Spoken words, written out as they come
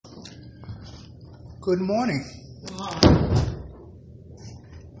Good morning.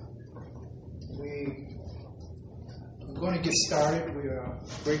 We're going to get started. We are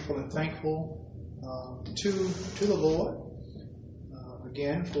grateful and thankful to the Lord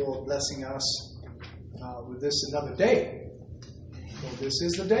again for blessing us with this another day. For this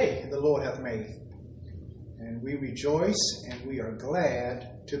is the day the Lord hath made, and we rejoice and we are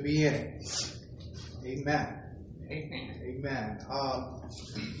glad to be in it. Amen. Amen.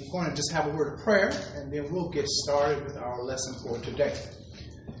 We're going to just have a word of prayer, and then we'll get started with our lesson for today.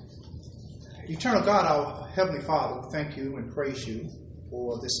 Eternal God, our Heavenly Father, we thank you and praise you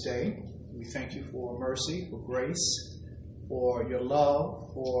for this day. We thank you for mercy, for grace, for your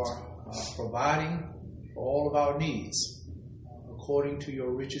love, for providing for all of our needs according to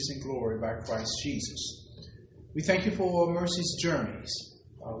your riches and glory by Christ Jesus. We thank you for mercy's journeys.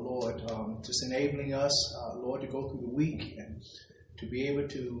 Lord, just enabling us, Lord, to go through the week and to be able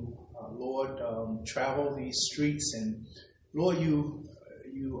to, Lord, travel these streets. And Lord, you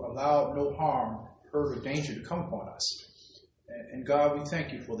allowed no harm, hurt, or danger to come upon us. And God, we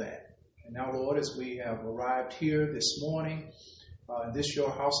thank you for that. And now, Lord, as we have arrived here this morning, this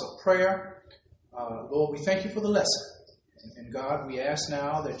your house of prayer, Lord, we thank you for the lesson. And God, we ask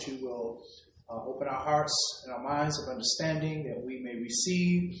now that you will open our hearts and our minds of understanding, that we may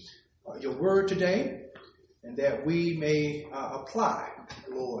receive your word today, and that we may apply,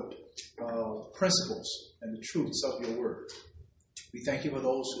 Lord, principles and the truths of your word. We thank you for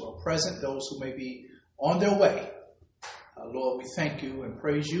those who are present, those who may be on their way. Lord, we thank you and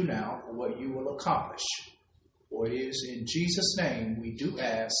praise you now for what you will accomplish. For it is in Jesus' name we do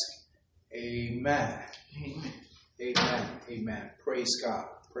ask, amen. Amen. Amen. Amen. Praise God.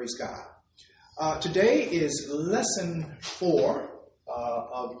 Praise God. Today is lesson 4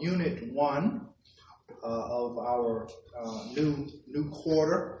 of Unit 1 of our new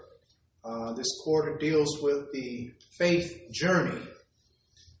quarter. This quarter deals with the faith journey.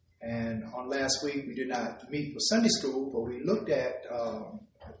 And on last week we did not meet for Sunday school, but we looked at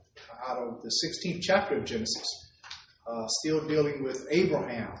out of the 16th chapter of Genesis, still dealing with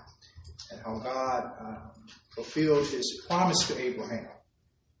Abraham and how God fulfilled his promise to Abraham,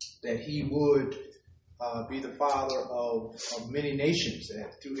 that he would be the father of many nations,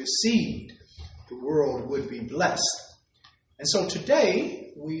 that through his seed the world would be blessed. And so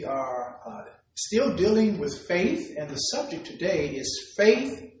today we are still dealing with faith, and the subject today is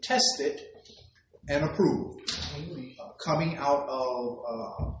faith tested and approved, coming out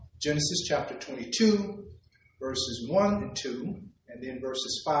of Genesis chapter 22, verses 1 and 2, and then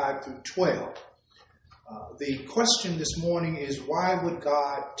verses 5 through 12. The question this morning is, why would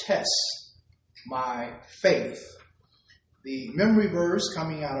God test my faith? The memory verse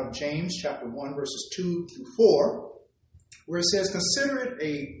coming out of James chapter 1, verses 2 through 4, where it says, "Consider it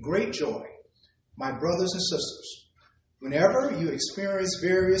a great joy, my brothers and sisters, whenever you experience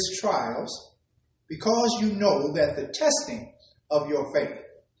various trials, because you know that the testing of your faith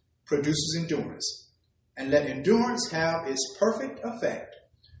produces endurance. And let endurance have its perfect effect,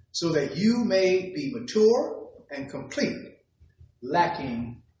 so that you may be mature and complete,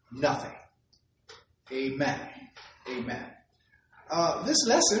 lacking nothing." Amen. Amen. This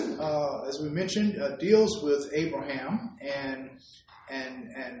lesson, as we mentioned, deals with Abraham and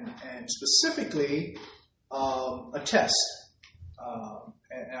specifically a test.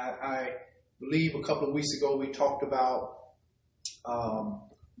 And I believe a couple of weeks ago we talked about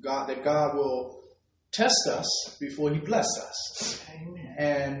that God will test us before he blesses us. Amen.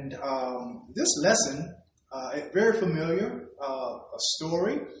 And this lesson, very familiar, a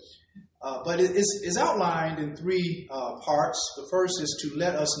story, but it is outlined in 3 parts. The first is to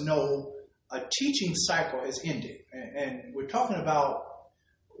let us know a teaching cycle has ended. And we're talking about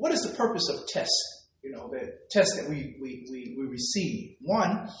what is the purpose of tests, the test that we receive.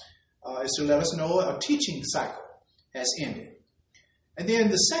 One is to let us know a teaching cycle has ended. And then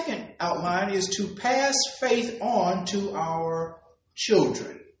the second outline is to pass faith on to our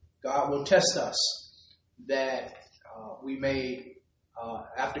children. God will test us that we may,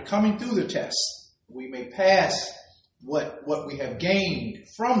 after coming through the test, we may pass what we have gained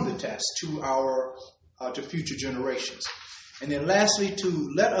from the test to our to future generations. And then lastly,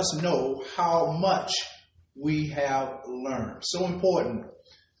 to let us know how much we have learned. So important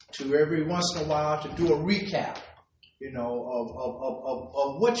to every once in a while to do a recap,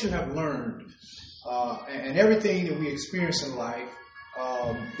 of what you have learned, and everything that we experience in life.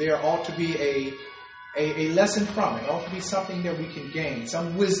 There ought to be a lesson from it. It ought to be something that we can gain,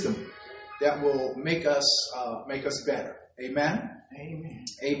 some wisdom that will make us better. Amen? Amen.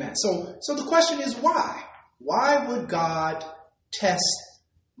 Amen. So the question is, why? Why would God test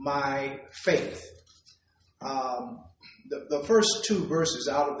my faith? the first two verses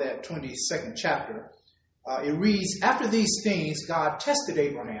out of that 22nd chapter, it reads, "After these things, God tested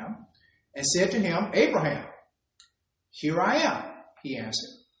Abraham and said to him, 'Abraham, here I am,' he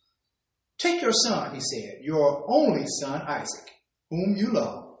answered. 'Take your son,' he said, 'your only son Isaac, whom you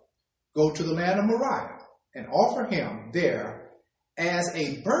love. Go to the land of Moriah and offer him there as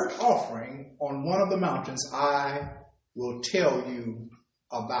a burnt offering on one of the mountains I will tell you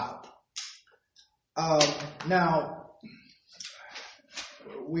about.'" Now,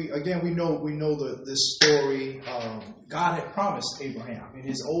 we know this story. God had promised Abraham in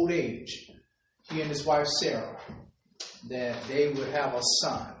his old age, he and his wife Sarah, that they would have a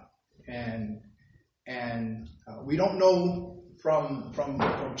son, and we don't know from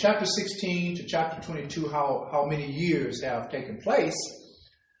chapter 16 to chapter 22 how many years have taken place,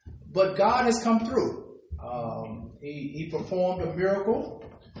 but God has come through. He performed a miracle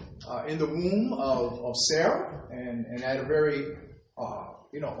in the womb of Sarah, and at a very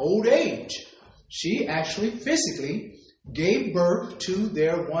old age, she actually physically gave birth to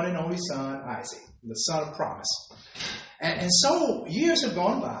their one and only son Isaac, the son of promise. And so years have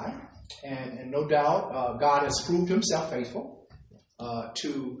gone by, and no doubt God has proved himself faithful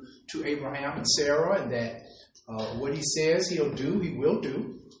to Abraham and Sarah, and that what he says he'll do, he will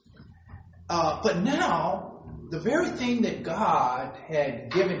do. But now, the very thing that God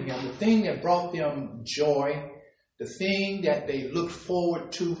had given him, the thing that brought them joy, the thing that they looked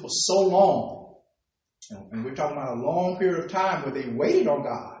forward to for so long, and we're talking about a long period of time where they waited on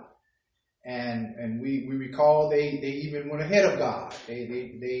God. And we recall they even went ahead of God.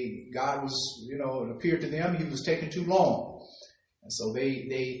 God was, it appeared to them he was taking too long. And so they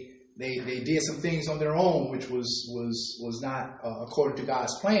did some things on their own, which was not according to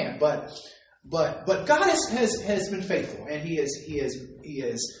God's plan. But God has been faithful, and he has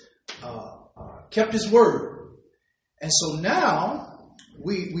kept his word. And so now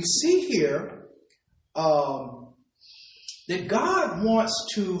we see here that God wants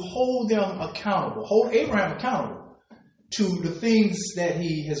to hold Abraham accountable to the things that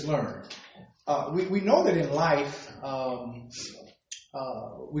he has learned. We know that in life,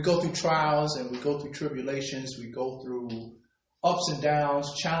 we go through trials and we go through tribulations, we go through ups and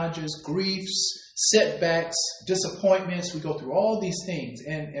downs, challenges, griefs, setbacks, disappointments. We go through all these things.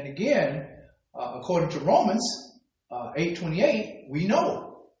 And again, according to Romans 8:28, we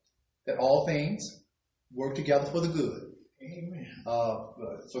know that all things work together for the good. Amen.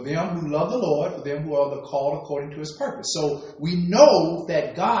 For them who love the Lord, for them who are called according to his purpose. So we know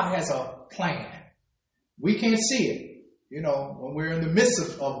that God has a plan. We can't see it. When we're in the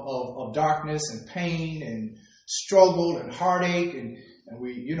midst of darkness and pain and struggle and heartache, and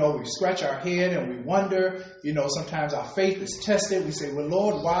we scratch our head and we wonder, sometimes our faith is tested. We say, well,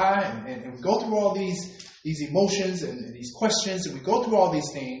 Lord, why? And we go through all these emotions and these questions, and we go through all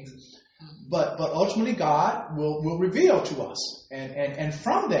these things. But ultimately God will reveal to us. And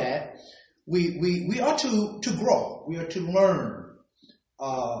from that, we are to grow. We are to learn.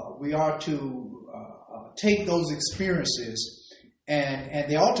 We are to take those experiences, and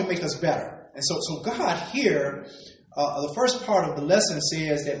they ought to make us better. And so God here, the first part of the lesson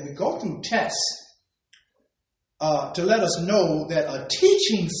says that we go through tests to let us know that a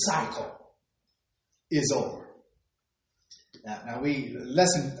teaching cycle is over. Now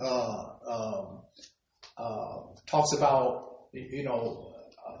lesson talks about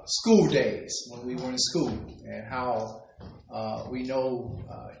school days when we were in school, and how we know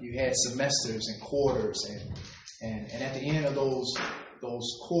you had semesters and quarters, and at the end of those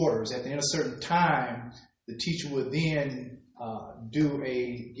quarters, at the end of a certain time, the teacher would then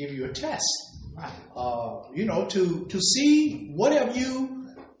give you a test, to see what have you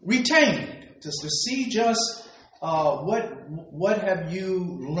retained, to see just what have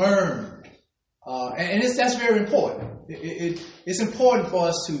you learned, and that's very important. It's important for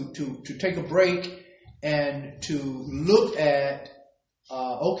us to take a break and to look at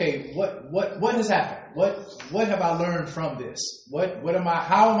what has happened, what have I learned from this, how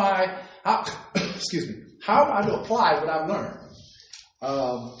am I to apply what I've learned.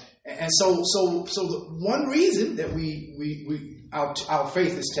 And so the one reason that our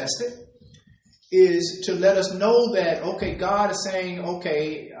faith is tested is to let us know that, God is saying,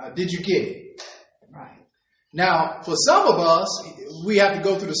 did you get it? Right. Now, for some of us, we have to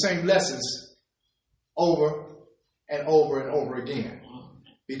go through the same lessons over and over and over again,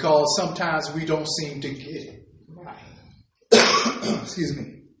 because sometimes we don't seem to get it. Right. Excuse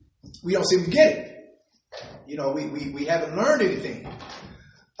me. We don't seem to get it. We haven't learned anything.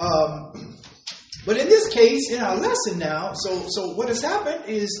 But in this case, in our lesson now, so what has happened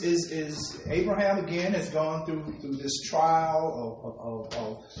is Abraham again has gone through this trial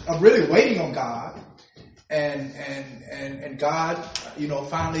of really waiting on God, and God,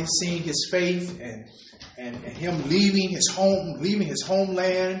 finally seeing his faith and him leaving his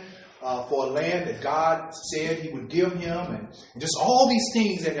homeland for a land that God said he would give him, and just all these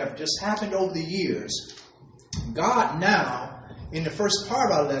things that have just happened over the years. God now, in the first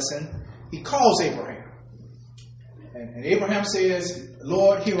part of our lesson, he calls Abraham. And Abraham says,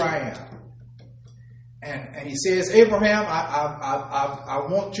 Lord, here I am. And he says, Abraham, I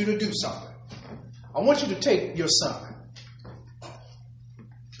want you to do something. I want you to take your son,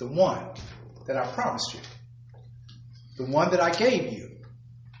 the one that I promised you, the one that I gave you,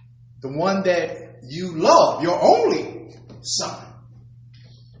 the one that you love, your only son.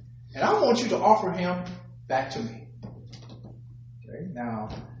 And I want you to offer him back to me. Okay, now,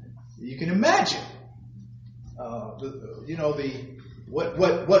 you can imagine, what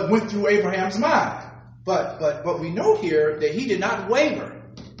went through Abraham's mind. But we know here that he did not waver.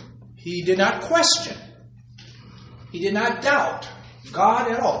 He did not question. He did not doubt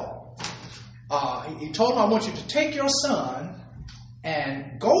God at all. He told him, I want you to take your son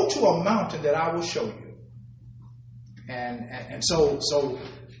and go to a mountain that I will show you. And so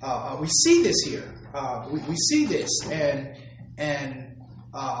we see this here. We see this,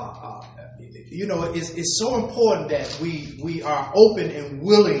 it's so important that we are open and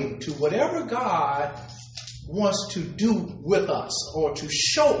willing to whatever God wants to do with us or to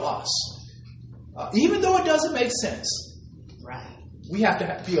show us, even though it doesn't make sense. Right. We have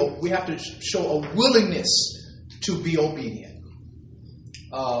to show a willingness to be obedient.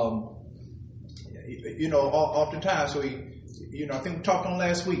 Oftentimes I think we talked on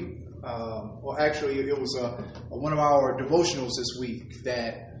last week, or actually it was one of our devotionals this week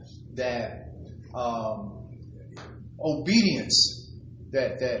that obedience,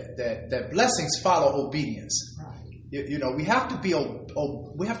 that blessings follow obedience. Right. We have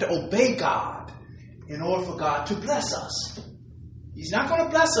to obey God in order for God to bless us. He's not going to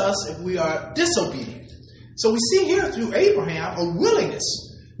bless us if we are disobedient. So we see here through Abraham a willingness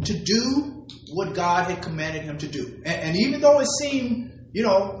to do what God had commanded him to do. And even though it seemed,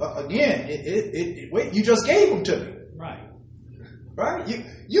 again, you just gave him to me. Right. Right?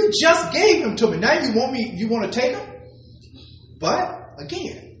 You just gave him to me. Now you want to take him? But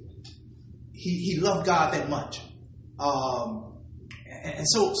again, he loved God that much. And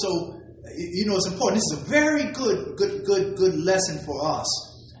so it's important. This is a very good lesson for us.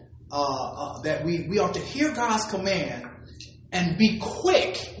 That we ought to hear God's command and be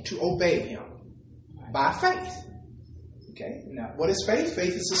quick to obey him by faith. Okay? Now, what is faith?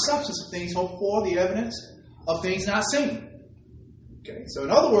 Faith is the substance of things hoped for, the evidence of things not seen. Okay? So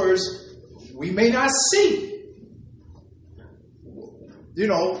in other words, we may not see,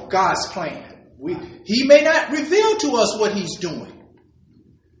 God's plan. He may not reveal to us what he's doing.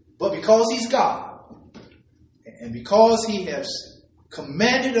 But because he's God, and because he has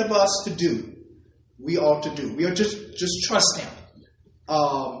commanded of us to do, we ought to do. We ought to just trust him.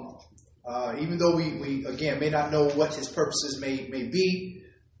 Even though we again may not know what his purposes may be,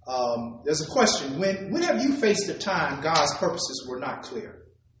 there's a question. When have you faced a time God's purposes were not clear?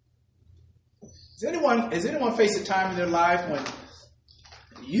 Has anyone faced a time in their life when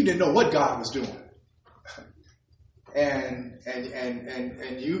you didn't know what God was doing? And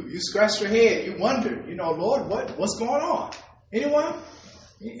you scratched your head, you wondered, Lord, what's going on? Anyone?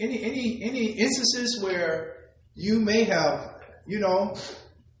 Any instances where you may have,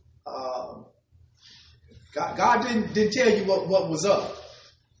 God didn't tell you what was up?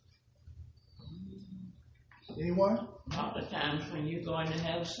 Anyone? All the times when you're going to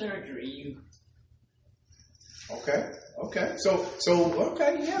have surgery, Okay. So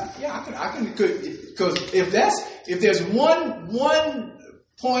okay, yeah. I can because if there's one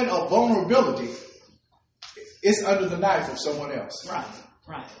point of vulnerability, it's under the knife of someone else. Right.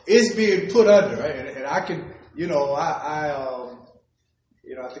 It's being put under, right? And I can,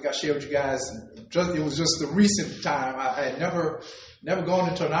 I think I shared with you guys. It was just the recent time I had never gone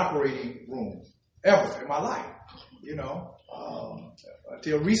into an operating room ever in my life.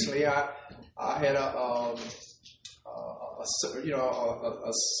 Until recently, I had a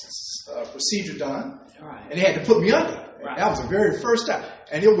procedure done, right, and they had to put me under. Right. That was the very first time,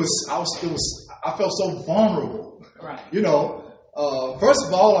 and I felt so vulnerable. Right. First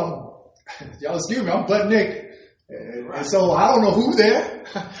of all, y'all excuse me, I'm butt naked, and so I don't know who's there.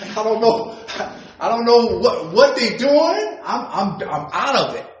 I don't know what they're doing. I'm out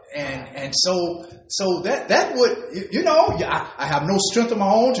of it, and so that would I have no strength of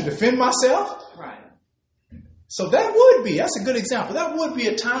my own to defend myself. Right. So that's a good example. That would be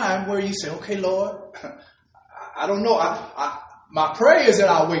a time where you say, okay, Lord, I don't know. My prayer is that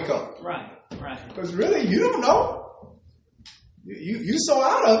I'll wake up. Right. Because really, you don't know. You so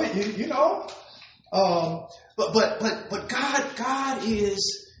out of it, you know. But God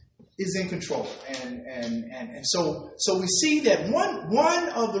is in control, and so we see that one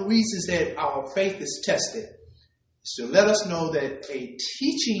of the reasons that our faith is tested is to let us know that a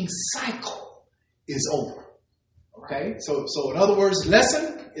teaching cycle is over. Okay, so in other words,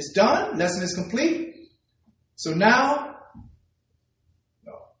 lesson is done, lesson is complete. So now,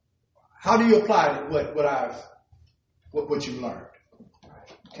 how do you apply what you've learned?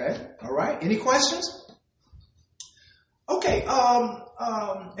 Okay, all right. Any questions? Okay,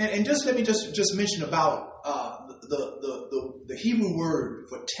 and just let me just mention about the Hebrew word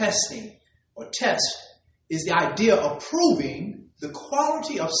for testing or test is the idea of proving the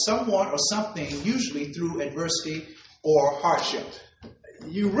quality of someone or something, usually through adversity or hardship.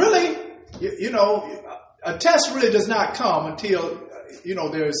 A test really does not come until,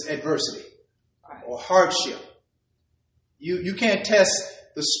 there's adversity or hardship. You can't test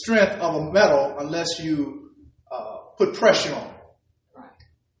the strength of a metal unless you put pressure on it.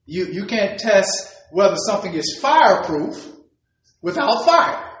 You can't test whether something is fireproof without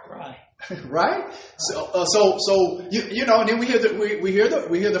fire. Right? So and then we hear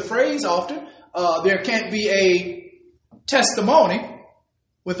the phrase often. There can't be a testimony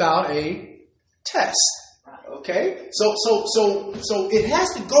without a test. Okay? So it has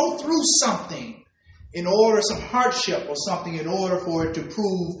to go through something some hardship or something in order for it to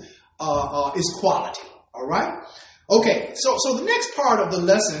prove its quality. All right? Okay, so the next part of the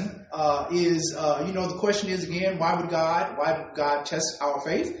lesson is the question is again, why would God test our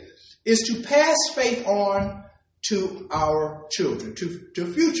faith? Is to pass faith on to our children, to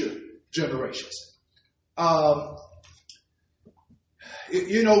future generations. As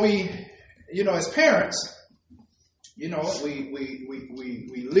parents, we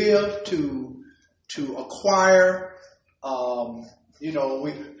live to acquire. We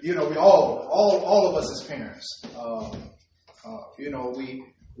all of us as parents.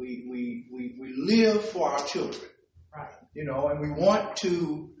 We live for our children, right? And we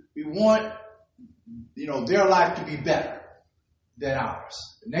want their life to be better than ours.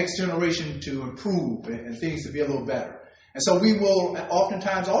 The next generation to improve and things to be a little better. And so we will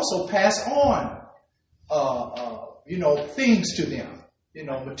oftentimes also pass on, things to them,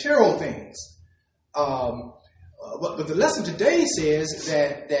 material things. But the lesson today says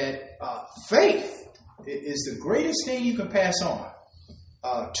that faith is the greatest thing you can pass on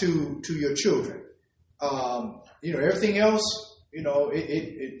to your children. Everything else,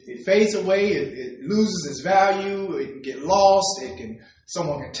 it fades away. It loses its value. It can get lost.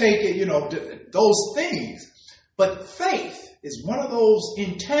 Someone can take it. Those things. But faith is one of those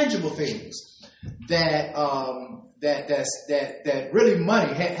intangible things that really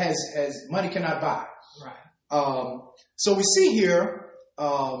money has money cannot buy. Right. So we see here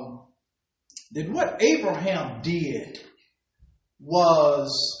that what Abraham did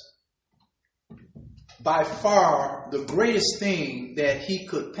was by far the greatest thing that he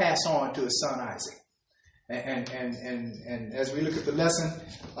could pass on to his son Isaac. And as we look at the lesson,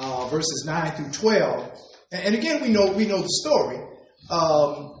 verses 9 through 12, and again we know the story.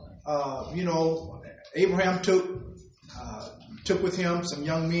 Abraham took with him some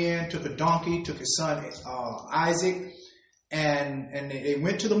young men, took a donkey, took his son Isaac, and they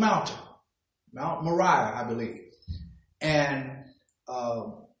went to the mountain, Mount Moriah, I believe. And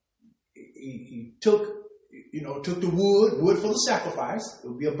he took the wood for the sacrifice. It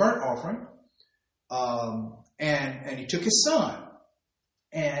would be a burnt offering. And he took his son.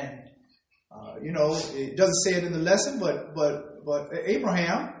 And it doesn't say it in the lesson, but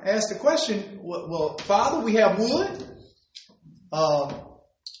Abraham asked the question, well, Father, we have wood.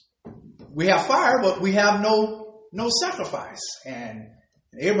 We have fire, but we have no sacrifice. And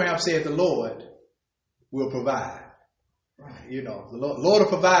Abraham said, the Lord will provide. The Lord will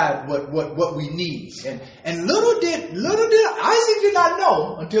provide what we need. And little did Isaac did not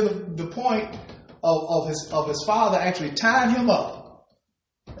know until the point of his father actually tying him up.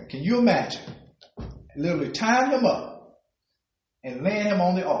 Can you imagine? Literally tying him up and laying him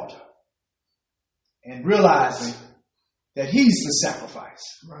on the altar and realizing that he's the sacrifice.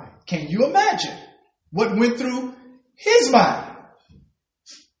 Right. Can you imagine what went through his mind?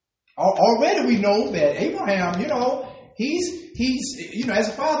 Already we know that Abraham, he's as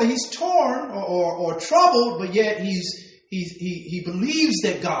a father, he's torn or troubled, but yet he believes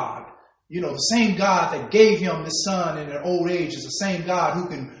that God, the same God that gave him his son in an old age is the same God who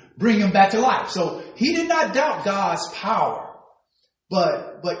can bring him back to life. So he did not doubt God's power.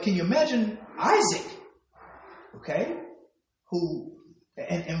 But can you imagine Isaac? Okay,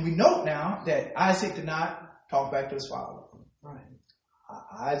 and we note now that Isaac did not talk back to his father. Right.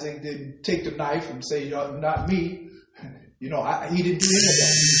 Isaac didn't take the knife and say, "Not me." He didn't do any of that. He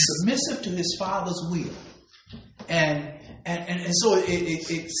was submissive to his father's will. And so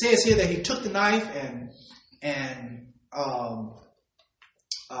it says here that he took the knife and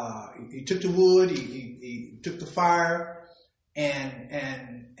he took the wood, he took the fire,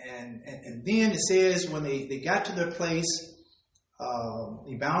 and then it says when they got to their place,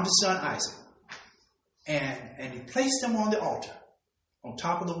 he bound his son Isaac, and he placed him on the altar, on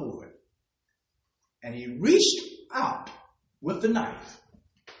top of the wood, and he reached out with the knife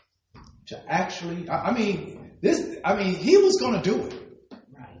to actually, he was going to do it.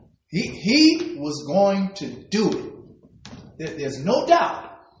 Right. He was going to do it. There's no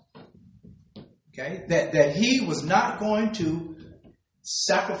doubt, okay, that he was not going to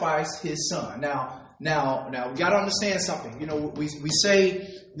sacrifice his son. Now we got to understand something. We say,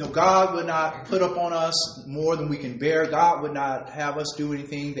 God would not put up on us more than we can bear. God would not have us do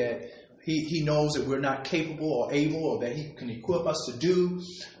anything that He knows that we're not capable or able, or that He can equip us to do.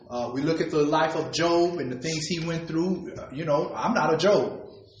 We look at the life of Job and the things he went through. I'm not a Job,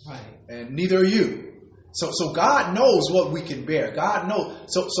 right, and neither are you. So God knows what we can bear. God knows.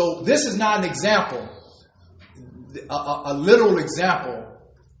 So this is not an example, a literal example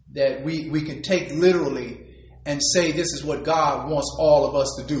that we can take literally and say this is what God wants all of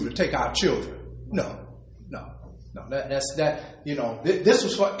us to do, to take our children. No. That's that. This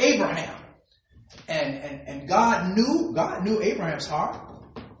was for Abraham, and God knew Abraham's heart.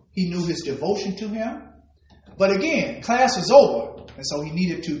 He knew his devotion to him. But again, class was over, and so he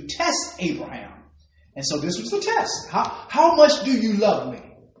needed to test Abraham. And so this was the test. How much do you love me?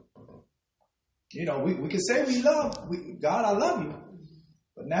 We can say we love God. I love you.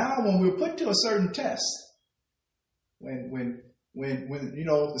 But now, when we're put to a certain test, when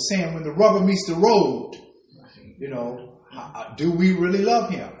the saying, when the rubber meets the road. Do we really love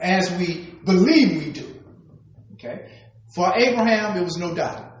him as we believe we do? Okay. For Abraham, there was no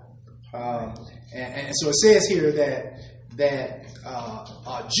doubt. And so it says here that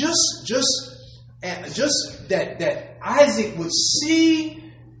Isaac would see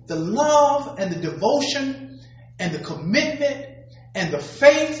the love and the devotion and the commitment and the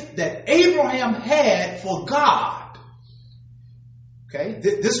faith that Abraham had for God. Okay,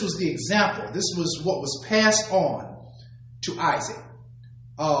 this was the example. This was what was passed on to Isaac.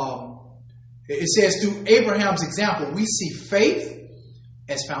 It says through Abraham's example, we see faith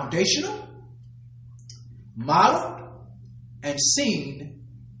as foundational, modeled, and seen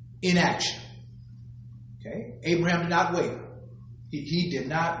in action. Okay, Abraham did not waver. He did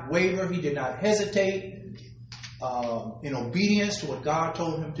not waver. He did not hesitate in obedience to what God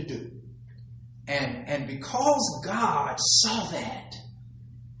told him to do. And because God saw that,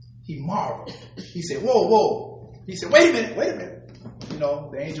 he marveled. He said, whoa. He said, wait a minute.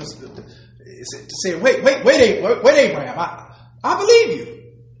 The angels said, wait, Abraham. I believe you.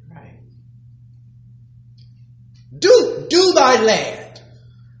 Right. Do thy lad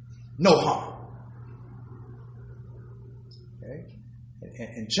no harm. Okay?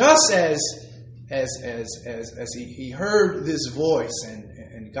 And just as he heard this voice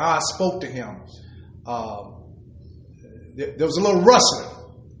and God spoke to him, there was a little rustling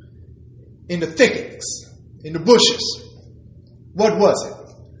in the thickets, in the bushes. What was it?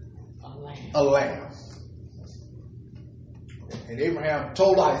 A lamb. And Abraham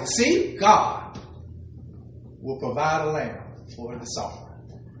told Isaac, see, God will provide a lamb for the offering.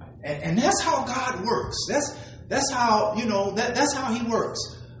 And that's how God works. That's how, that's how he works.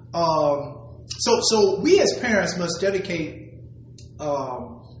 So we as parents must dedicate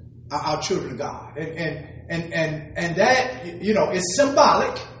our children to God. And that, is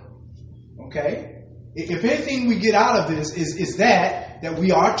symbolic. Okay? If anything we get out of this is that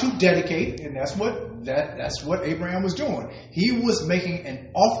we are to dedicate, and that's what Abraham was doing. He was making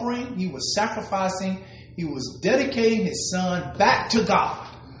an offering, he was sacrificing, he was dedicating his son back to God.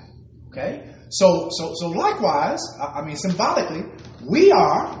 Okay? So likewise, symbolically, we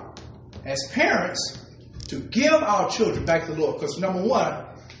are, as parents, to give our children back to the Lord. Because number one,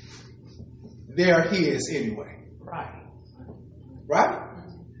 they're his anyway. Right?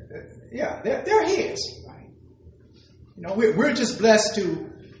 Yeah, they're his. Right? We're just blessed to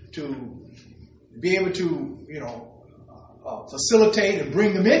be able to, facilitate and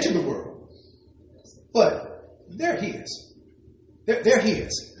bring them into the world. But they're his. They're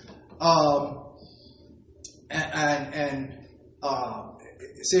his.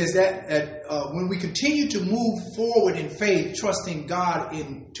 it says that when we continue to move forward in faith, trusting God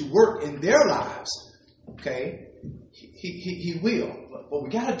to work in their lives, okay, He will. But we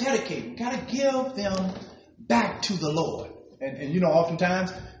got to dedicate. We got to give them back to the Lord. And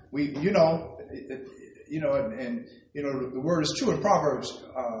oftentimes the word is true in Proverbs.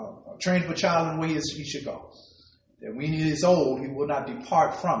 Train up a child in the way he should go. That when he is old, he will not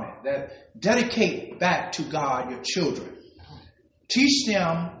depart from it. That dedicate back to God your children. Teach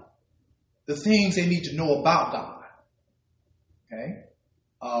them the things they need to know about God. Okay?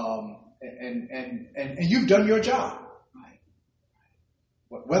 And you've done your job.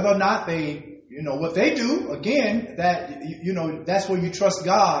 Whether or not they, what they do, again, that, that's where you trust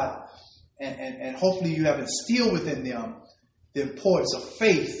God. And hopefully you have instilled within them the importance of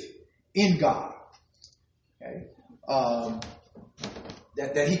faith in God. Okay?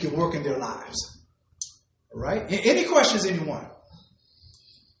 That He can work in their lives. All right? Any questions, anyone?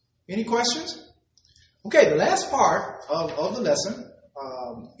 Any questions? Okay, the last part of the lesson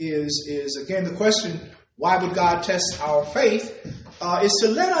is again the question, why would God test our faith? Is to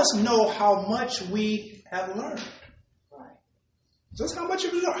let us know how much we have learned. Right. Just how much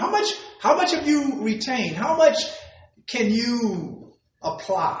have you learned? How much have you retained? How much can you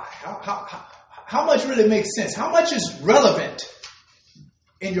apply? How much really makes sense? How much is relevant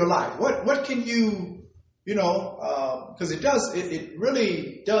in your life? What can you, because it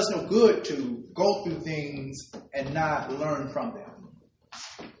really does no good to go through things and not learn from them.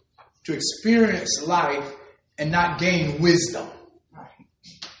 To experience life and not gain wisdom.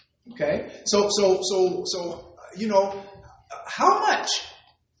 Okay? So how much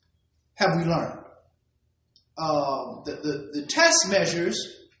have we learned? The test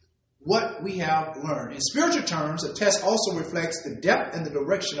measures what we have learned. In spiritual terms, a test also reflects the depth and the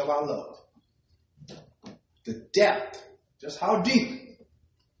direction of our love. The depth, just how deep.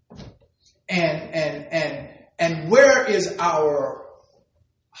 And where is our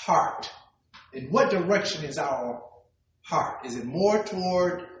heart? In what direction is our heart? Is it more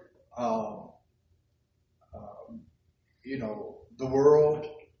toward the world,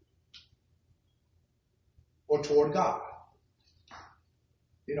 or toward God?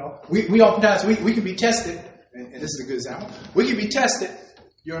 We oftentimes we can be tested, and this is a good example. We can be tested.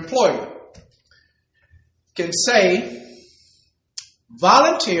 Your employer can say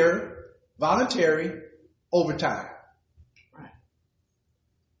voluntary overtime. Right.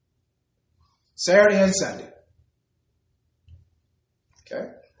 Saturday and Sunday. Okay.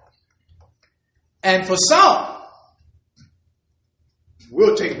 And for some,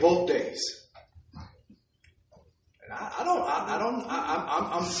 we'll take both days. And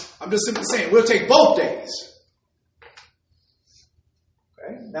I'm just simply saying we'll take both days.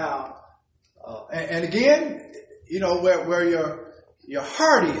 Okay. Now, and again, where your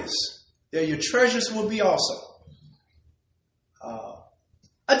heart is, there your treasures will be also.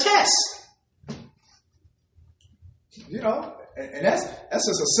 A test. And that's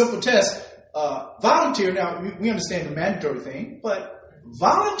just a simple test. Volunteer. Now we understand the mandatory thing, but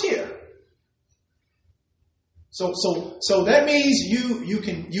volunteer. So that means you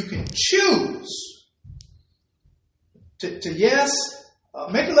can choose to yes,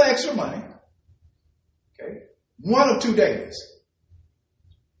 make a little extra money. Okay, 1 or 2 days.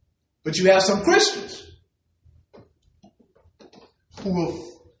 But you have some Christians who will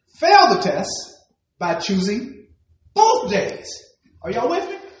fail the test by choosing both days. Are y'all with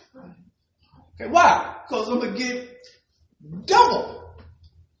me? Okay, why? Because I'm going to get double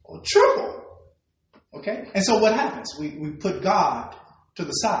or triple. Okay? And so what happens? We put God to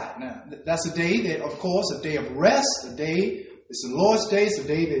the side. Now, that's a day that, of course, a day of rest, it's the Lord's day, it's a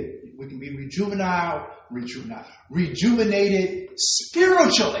day that we can be rejuvenated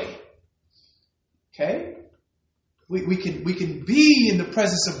spiritually. Okay? We can be in the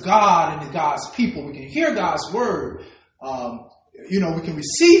presence of God and God's people. We can hear God's word. We can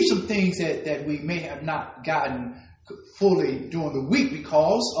receive some things that we may have not gotten fully during the week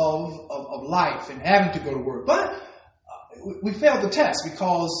because of life and having to go to work. But we failed the test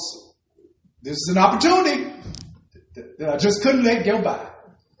because this is an opportunity that I just couldn't let go by.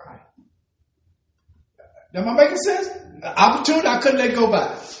 Right. Am I making sense? An opportunity I couldn't let go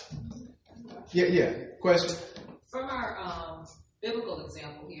by. Yeah. Question? From our biblical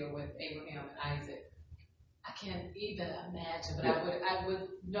example here with Abraham and Isaac, I can't even imagine, but I would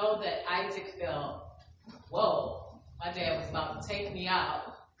know that Isaac felt, whoa, my dad was about to take me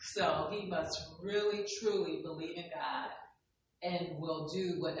out. So he must really, truly believe in God and will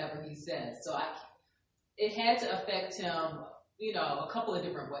do whatever he says. So it had to affect him, a couple of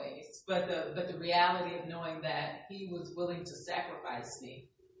different ways. But the reality of knowing that he was willing to sacrifice me,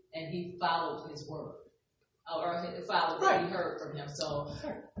 and he followed his word, or followed what he heard from him. So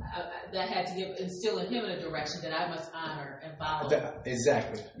that had to instill in him in a direction that I must honor and follow.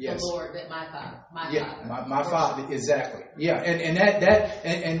 Exactly. Yes. The Lord, that my father. My father. Exactly. Yeah. And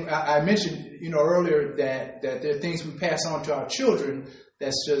I mentioned, earlier that there are things we pass on to our children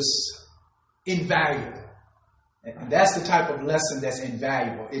that's just invaluable. And that's the type of lesson that's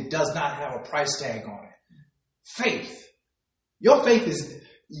invaluable. It does not have a price tag on it. Faith. Your faith is,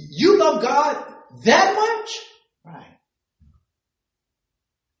 you love God that much? Right.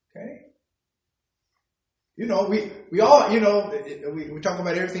 Okay. We all, we talk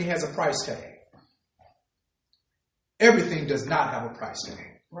about everything has a price tag. Everything does not have a price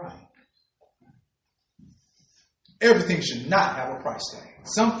tag. Right. Everything should not have a price tag.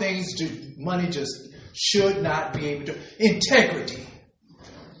 Some things, money just should not be able to. Integrity,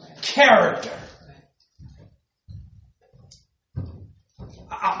 character,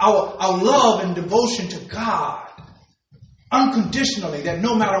 our love and devotion to God unconditionally, that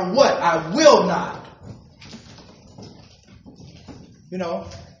no matter what, I will not.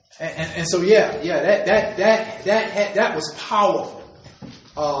 And so that was powerful.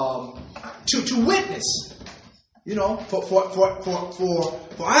 To witness,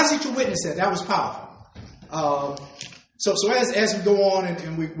 for Isaac to witness that was powerful. So as we go on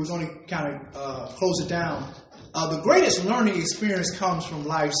and we're going to kind of close it down, the greatest learning experience comes from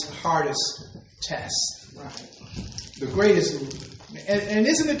life's hardest test. Right. The greatest, and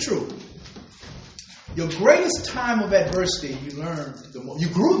isn't it true? Your greatest time of adversity, you learned the most, you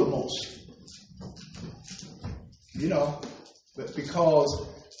grew the most. But because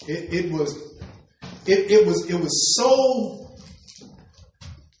it was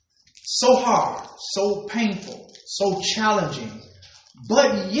so hard, so painful, so challenging,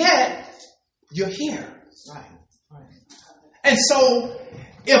 but yet you're here. Right. And so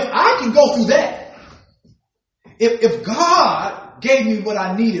if I can go through that, if God gave me what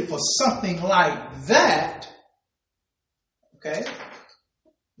I needed for something like that, okay,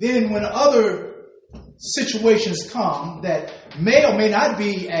 then when other situations come that may or may not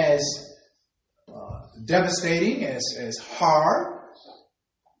be as devastating, as hard,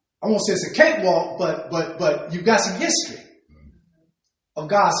 I won't say it's a cakewalk, but you've got some history of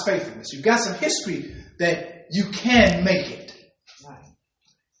God's faithfulness. You've got some history that you can make it. Right.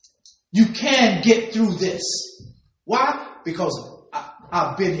 You can get through this. Why? Because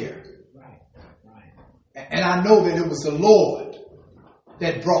I've been here. Right. Right. And I know that it was the Lord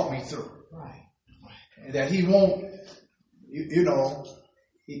that brought me through. Right. And that He won't, He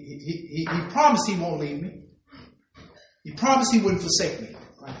promised He won't leave me. He promised He wouldn't forsake me.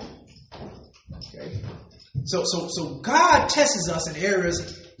 Right. Okay. So God tests us in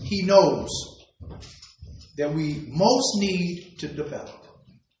areas He knows that we most need to develop.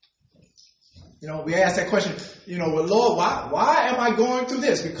 We ask that question, well, Lord, why am I going through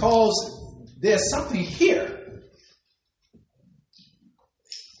this? Because there's something here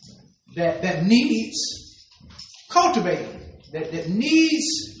that needs cultivating, that needs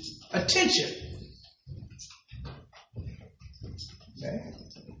attention. Okay.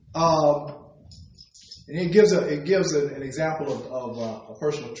 And it gives an example of a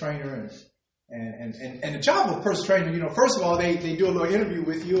personal trainer and the job of a personal trainer. First of all, they do a little interview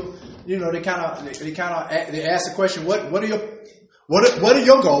with you. They ask the question, what are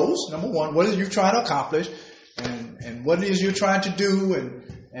your goals? Number one, what are you trying to accomplish, and what it is you're trying to do,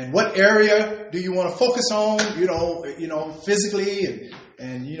 and what area do you want to focus on? Physically,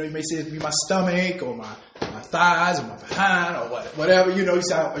 and you may say it'd be my stomach or my thighs or my behind or whatever, you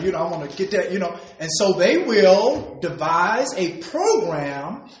say, I want to get that, and so they will devise a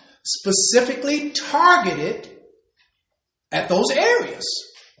program specifically targeted at those areas.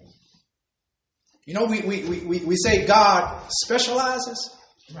 We say God specializes,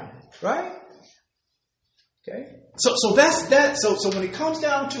 right? Okay, so that's that. So when it comes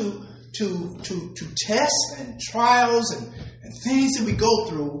down to tests and trials and things that we go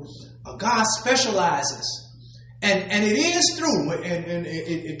through, God specializes. And it is through, and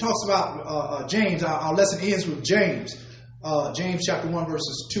it talks about James. Our lesson ends with James. James chapter 1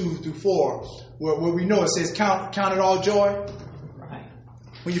 verses 2 through 4, where we know it says, count it all joy. Right.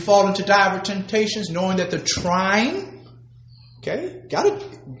 When you fall into diverse temptations, knowing that the trying, okay,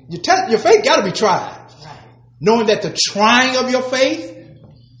 your faith got to be tried. Right. Knowing that the trying of your faith,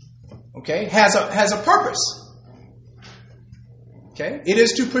 okay, has a purpose. Okay, it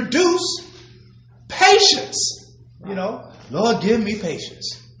is to produce patience. Right. Lord, give me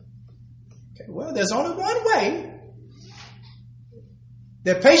patience. Okay, well, there's only one way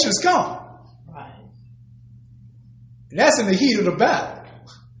that patience comes. Right. And that's in the heat of the battle.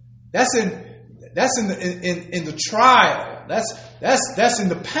 That's in the trial. That's in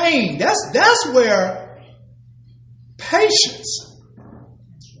the pain. That's where patience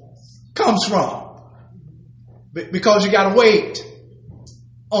comes from. Because you got to wait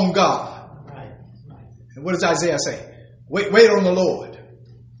on God. Right. And what does Isaiah say? Wait on the Lord.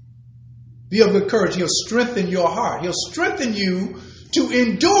 Be of good courage. He'll strengthen your heart. He'll strengthen you to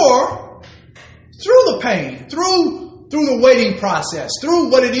endure through the pain, through the waiting process,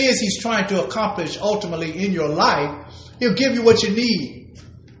 through what it is He's trying to accomplish ultimately in your life. He'll give you what you need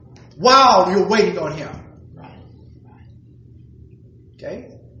while you're waiting on Him. Right. Okay?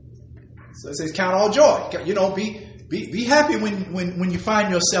 So it says, count all joy. Be happy when you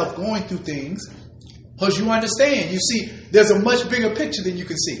find yourself going through things, because you understand. You see, there's a much bigger picture than you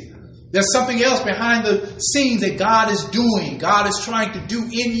can see. There's something else behind the scenes that God is doing. God is trying to do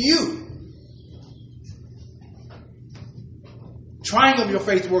in you. Triangle of your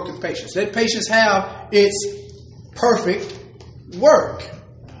faith work with patience. Let patience have its perfect work.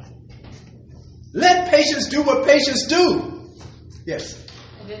 Let patience do what patience do. Yes.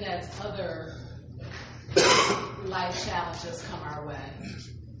 And then as other life challenges come our way,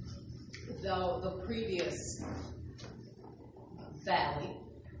 though the previous valley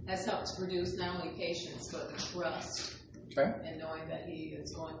has helped to produce not only patience but trust. Okay. And knowing that He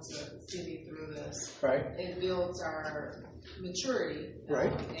is going to see me through this. Right. It builds our maturity.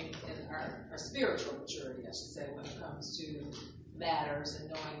 Right. And our spiritual maturity, I should say, when it comes to matters and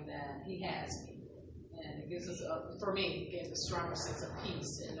knowing that He has me. And it gives us, for me, it gives a stronger sense of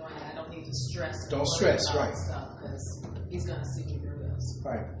peace and knowing that I don't need to stress. Don't stress, right. Stuff because He's going to see me through this.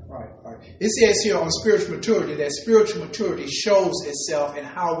 Right. It says here on spiritual maturity that spiritual maturity shows itself in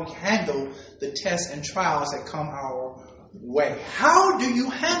how we handle the tests and trials that come our way. How do you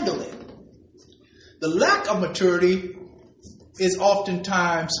handle it? The lack of maturity is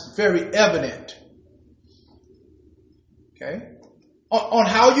oftentimes very evident. Okay? On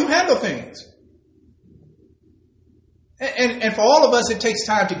how you handle things. And for all of us, it takes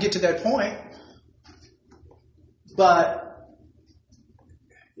time to get to that point. But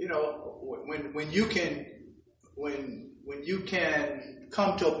when you can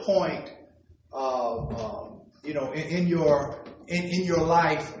come to a point of in your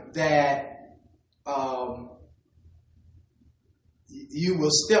life that you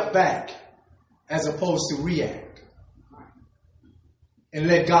will step back as opposed to react and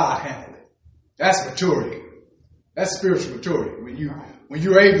let God handle it. That's maturity. That's spiritual maturity. When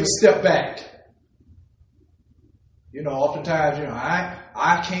you're able to step back. Oftentimes,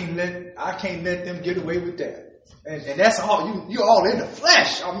 I can't let them get away with that. And that's all you're all in the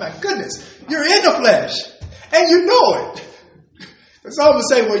flesh. Oh my goodness. You're in the flesh. And you know it. And some will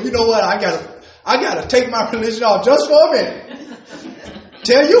say, well, you know what, I gotta take my religion off just for a minute.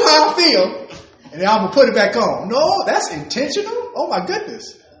 Tell you how I feel, and then I'm gonna put it back on. No, that's intentional. Oh my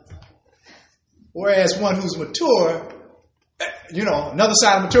goodness. Whereas one who's mature, another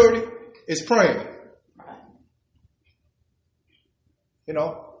side of maturity is praying.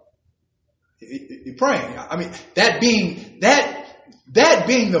 You're praying. I mean, that being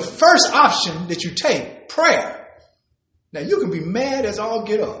the first option that you take, prayer. Now you can be mad as all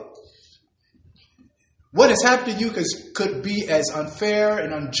get up. What has happened to you could be as unfair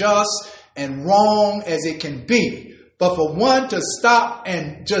and unjust and wrong as it can be. But for one to stop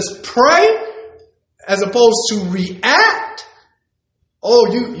and just pray as opposed to react,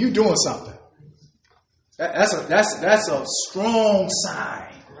 you doing something. That's a strong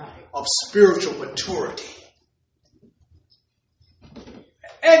sign of spiritual maturity.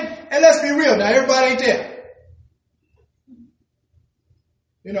 And let's be real now, everybody ain't there.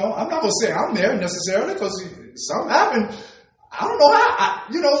 I'm not going to say I'm there necessarily because something happened. I don't know how,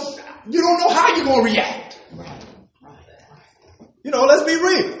 you don't know how you're going to react. Let's be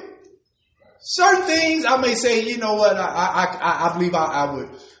real. Certain things I may say, you know what, I believe I would.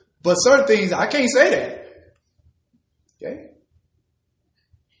 But certain things I can't say that. Okay?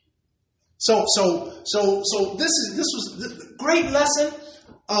 So this was the great lesson.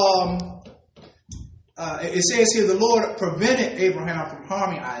 It says here the Lord prevented Abraham from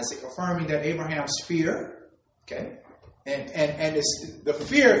harming Isaac, affirming that Abraham's fear, okay, and the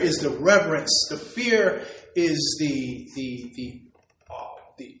fear is the reverence. The fear is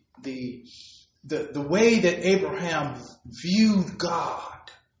the way that Abraham viewed God.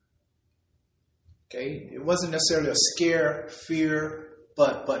 Okay, it wasn't necessarily a scare, fear,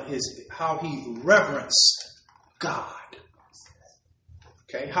 but how he reverenced God.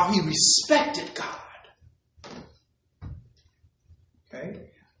 Okay, how he respected God. Okay,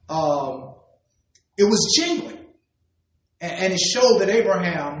 it was genuine. And it showed that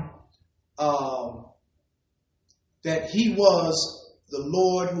Abraham, that he was the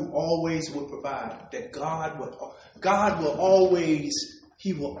Lord who always would provide, that God will always,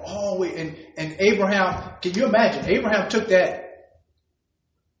 he will always, and Abraham, can you imagine? Abraham took that,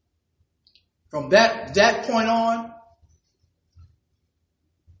 from that point on,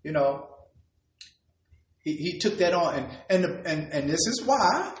 you know, he took that on, and this is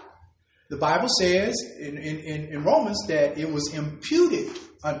why the Bible says in Romans that it was imputed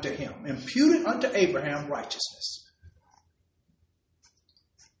unto him, imputed unto Abraham righteousness.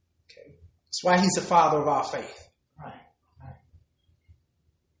 Okay, that's why he's the father of our faith. Right.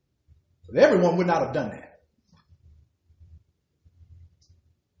 But everyone would not have done that.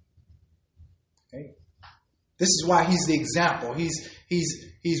 Okay, this is why he's the example.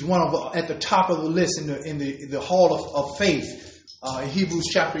 He's one of at the top of the list in the hall of faith. In Hebrews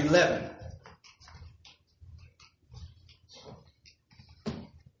chapter 11.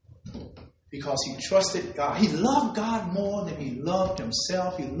 Because he trusted God. He loved God more than he loved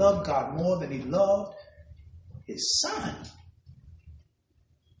himself. He loved God more than he loved his son.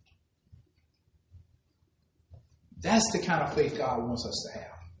 That's the kind of faith God wants us to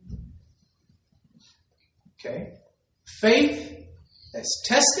have. Okay? Faith that's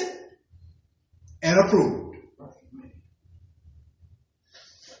tested and approved.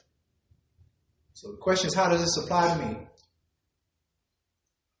 So the question is, how does this apply to me?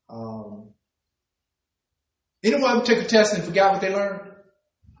 Anyone take a test and forgot what they learned?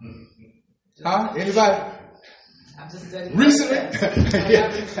 Huh? Anybody? I'm just studying. Recently?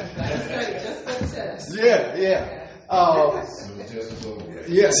 Just for the test. Yeah.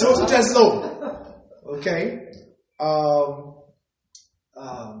 So the test is over. Okay.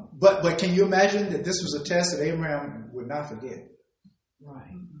 But can you imagine that this was a test that Abraham would not forget?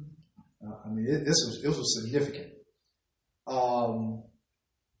 Right. It was significant. And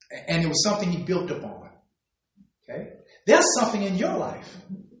it was something he built upon. Okay? There's something in your life.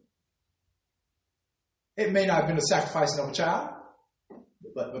 It may not have been a sacrifice of a child,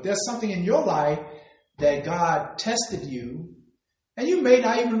 but there's something in your life that God tested you, and you may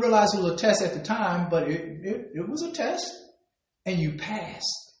not even realize it was a test at the time, but it was a test, and you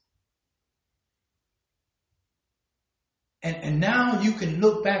passed. And now you can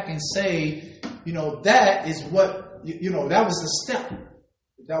look back and say, that is what, that was the step.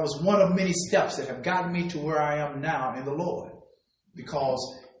 That was one of many steps that have gotten me to where I am now in the Lord. Because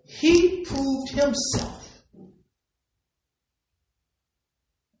he proved himself.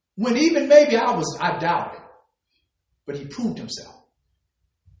 When even maybe I doubted. But he proved himself.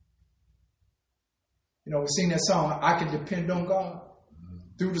 We sing that song, I can depend on God.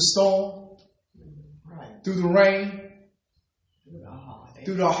 Through the storm. Right. Through the rain.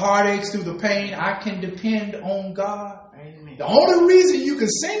 Through the heartaches, through the pain, I can depend on God. Amen. The only reason you can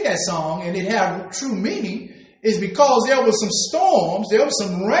sing that song and it have true meaning is because there was some storms, there was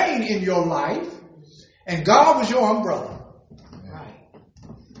some rain in your life, and God was your umbrella. Right.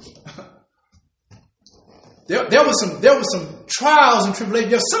 There was some trials and tribulations.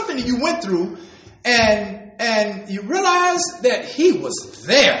 There's something that you went through, and you realized that he was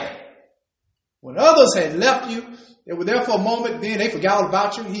there. When others had left you, they were there for a moment, then they forgot all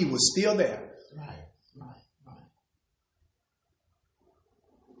about you. He was still there. Right.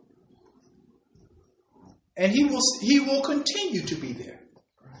 And he will continue to be there.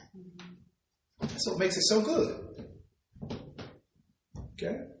 Right. That's what makes it so good.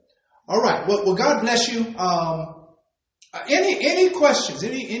 Okay. All right. Well, God bless you. Any questions?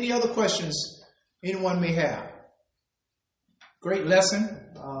 Any other questions anyone may have? Great lesson.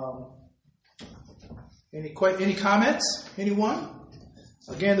 Any comments? Anyone?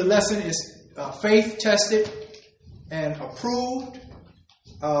 Again, the lesson is faith tested and approved.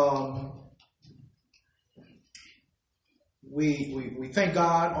 We thank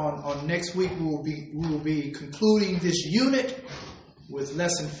God. On next week we will be concluding this unit with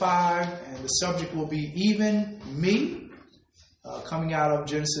lesson 5, and the subject will be even me, coming out of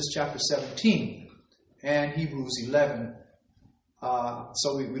Genesis chapter 17 and Hebrews 11.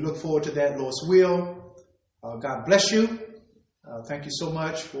 So we look forward to that, Lord's will. God bless you. Thank you so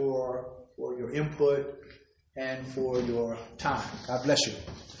much for your input and for your time. God bless you.